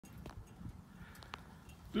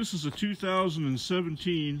This is a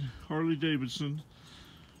 2017 Harley Davidson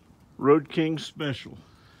Road King Special.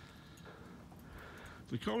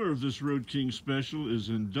 The color of this Road King Special is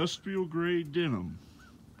industrial gray denim.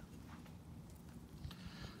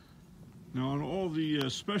 Now on all the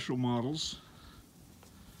special models,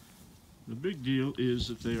 the big deal is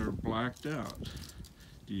that they are blacked out.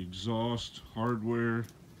 The exhaust, hardware,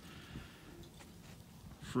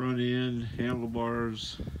 front end,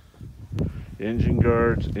 handlebars, engine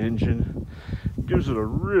guards, engine. Gives it a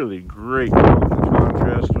really great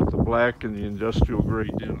contrast with the black and the industrial gray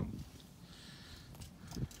denim.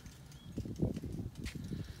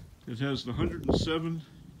 It has the 107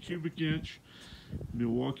 cubic inch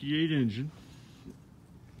MILWAUKEE 8 engine.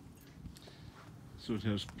 So it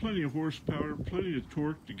has plenty of horsepower, plenty of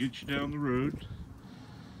torque to get you down the road.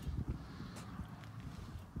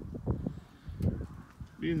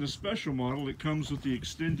 Being the special model, it comes with the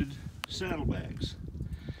extended saddlebags,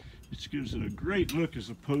 which gives it a great look as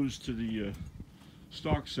opposed to the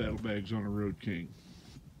stock saddlebags on a Road King.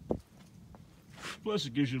 Plus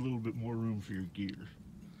it gives you a little bit more room for your gear.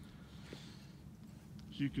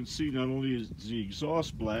 As you can see, not only is the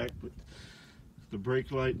exhaust black, but the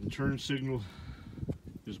brake light and turn signal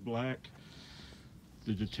is black.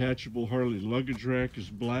 The detachable Harley luggage rack is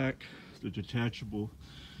black. The detachable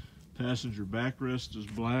passenger backrest is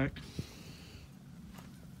black.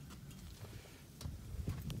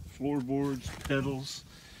 Floorboards, pedals,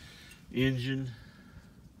 engine,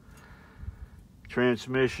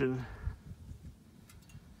 transmission.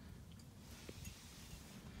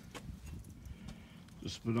 The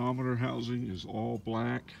speedometer housing is all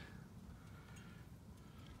black.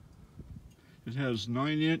 It has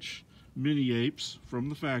 9-inch mini apes from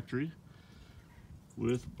the factory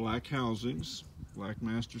with black housings, black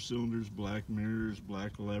master cylinders, black mirrors,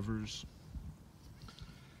 black levers.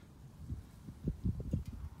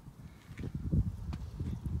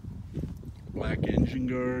 Black engine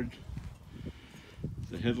guard.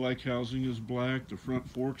 The headlight housing is black. The front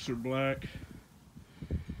forks are black.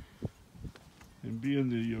 And being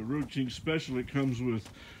the Road King Special, it comes with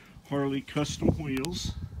Harley custom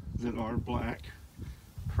wheels that are black,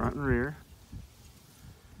 front and rear.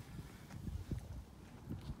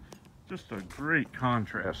 Just a great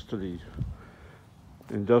contrast to the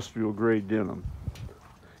industrial gray denim.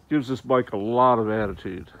 Gives this bike a lot of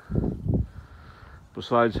attitude.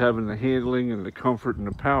 Besides having the handling and the comfort and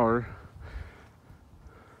the power,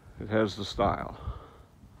 it has the style.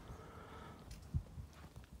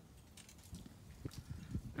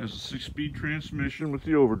 It has a 6-speed transmission with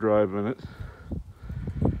the overdrive in it.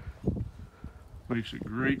 Makes it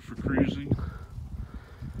great for cruising.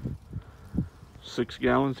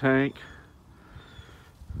 6-gallon tank.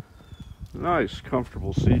 Nice,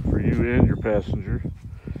 comfortable seat for you and your passenger.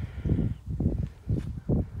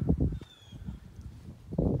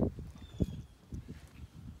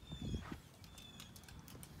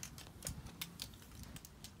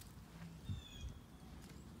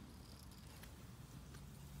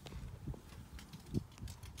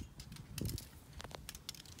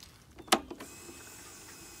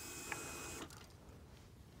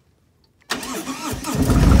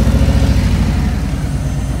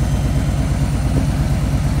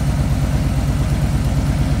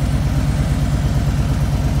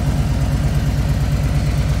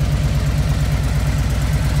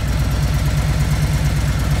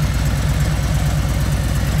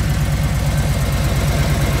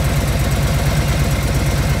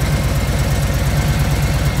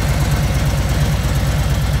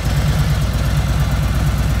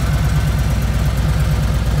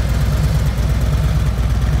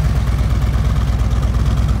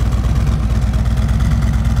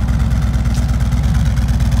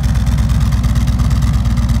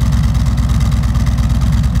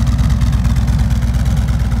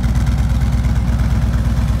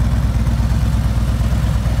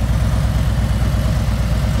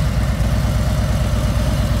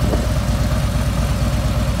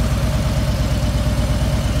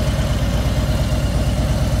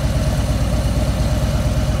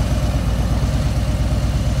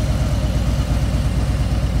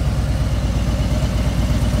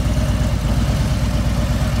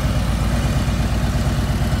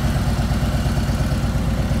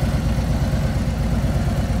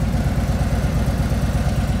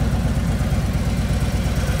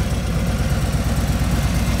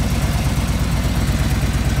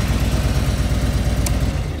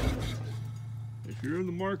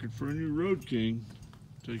 Market for a new Road King,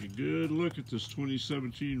 take a good look at this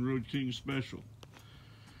 2017 Road King Special.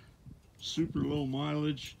 Super low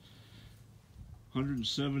mileage,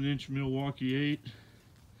 107-inch MILWAUKEE 8.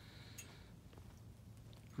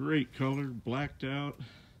 great color, blacked out.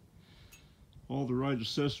 All the right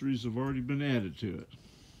accessories have already been added to it.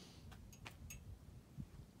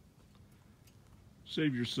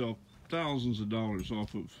 Save yourself thousands of dollars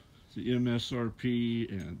off of the MSRP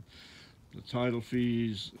and the title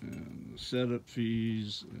fees and the setup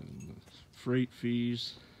fees and the freight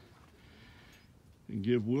fees. And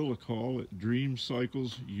give Will a call at Dream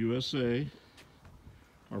Cycles USA.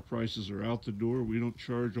 Our prices are out the door. We don't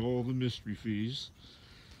charge all the mystery fees.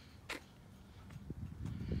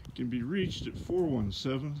 Can be reached at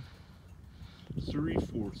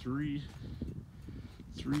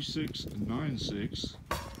 417-343-3696.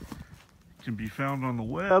 Can be found on the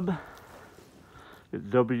web at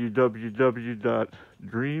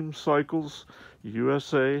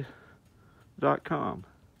www.dreamcyclesusa.com.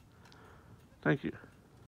 Thank you.